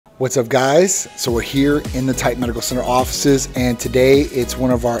What's up, guys? So we're here in the Titan Medical Center offices, and today it's one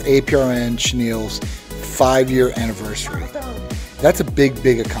of our APRN Schaneal's 5-year anniversary. That's a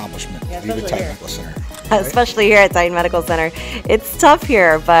big accomplishment to be with Titan Medical Center. Right? Especially here at Titan Medical Center. It's tough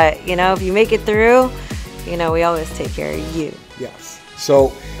here, but you know, if you make it through, you know, we always take care of you. Yes.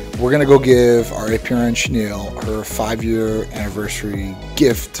 So we're gonna go give our APRN Schaneal her 5-year anniversary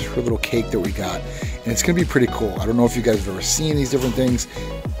gift, her little cake that we got. And it's gonna be pretty cool. I don't know if you guys have ever seen these different things,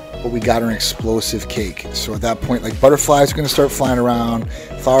 but we got her an explosive cake. So at that point, like, butterflies are gonna start flying around,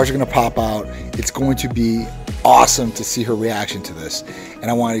 flowers are gonna pop out. It's going to be awesome to see her reaction to this.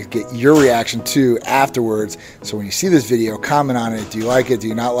 And I want to get your reaction too afterwards. So when you see this video, comment on it. Do you like it? Do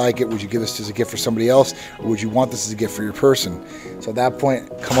you not like it? Would you give this as a gift for somebody else? Or would you want this as a gift for your person? So at that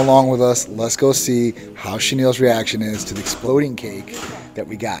point, come along with us. Let's go see how Schaneal's reaction is to the exploding cake that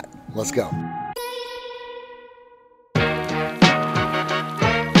we got. Let's go.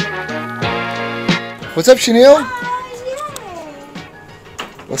 What's up, Schaneal?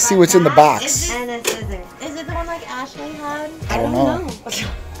 Let's see what's in the box. And a scissor. Is it the one like Ashley had? I don't know.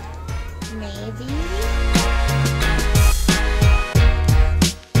 Maybe.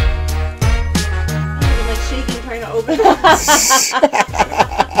 I'm like shaking trying to open it.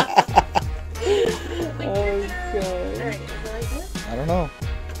 I don't know.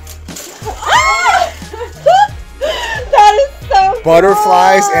 That is so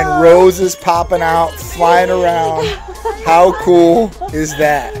Butterflies cool. and roses popping out, flying around. How cool is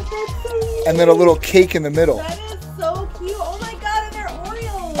that? And then a little cake in the middle. That is so cute. Oh my god, and they're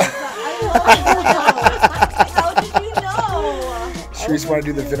Oreos. I love those. How did you know? She just wanted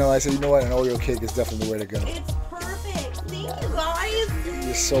to do the vanilla. I said, you know what? An Oreo cake is definitely the way to go. It's perfect. Thank you, guys.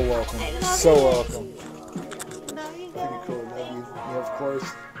 You're so welcome. I love So it. welcome. Love you Pretty guys. cool. Love you. Yeah, of course.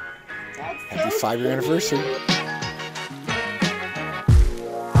 That's Happy so 5-year anniversary.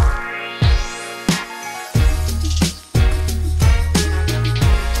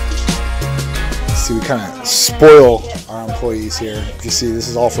 See, we kind of spoil our employees here. You see, this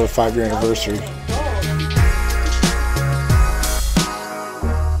is all for a 5-year anniversary.